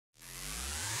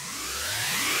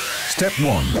Step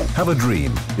 1. Have a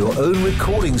dream. Your own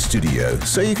recording studio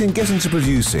so you can get into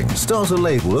producing, start a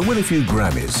label and win a few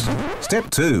Grammys. Step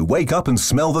 2. Wake up and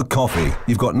smell the coffee.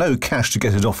 You've got no cash to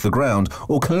get it off the ground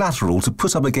or collateral to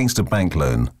put up against a bank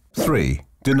loan. 3.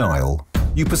 Denial.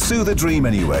 You pursue the dream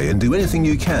anyway and do anything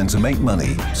you can to make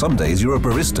money. Some days you're a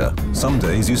barista. Some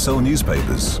days you sell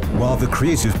newspapers. While the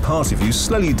creative part of you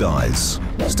slowly dies.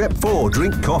 Step 4.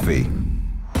 Drink coffee.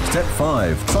 Step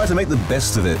 5. Try to make the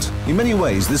best of it. In many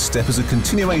ways, this step is a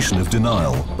continuation of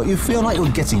denial, but you feel like you're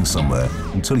getting somewhere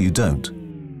until you don't.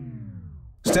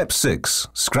 Step 6.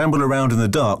 Scramble around in the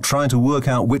dark trying to work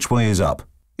out which way is up.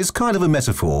 It's kind of a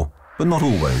metaphor, but not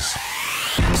always.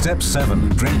 Step 7.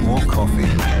 Drink more coffee.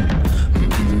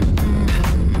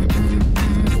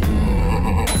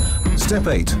 Step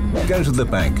 8. Go to the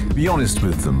bank. Be honest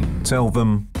with them. Tell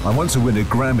them, I want to win a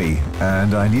Grammy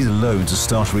and I need a loan to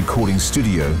start a recording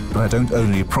studio, but I don't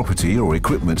own any property or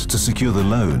equipment to secure the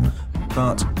loan.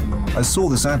 But I saw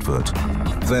this advert.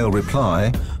 They'll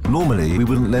reply, normally we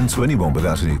wouldn't lend to anyone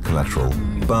without any collateral,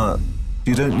 but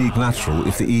you don't need collateral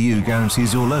if the EU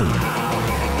guarantees your loan.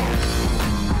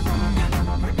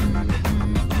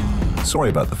 Sorry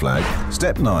about the flag.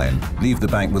 Step 9. Leave the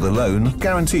bank with a loan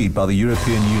guaranteed by the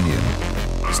European Union.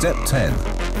 Step 10.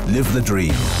 Live the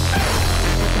dream.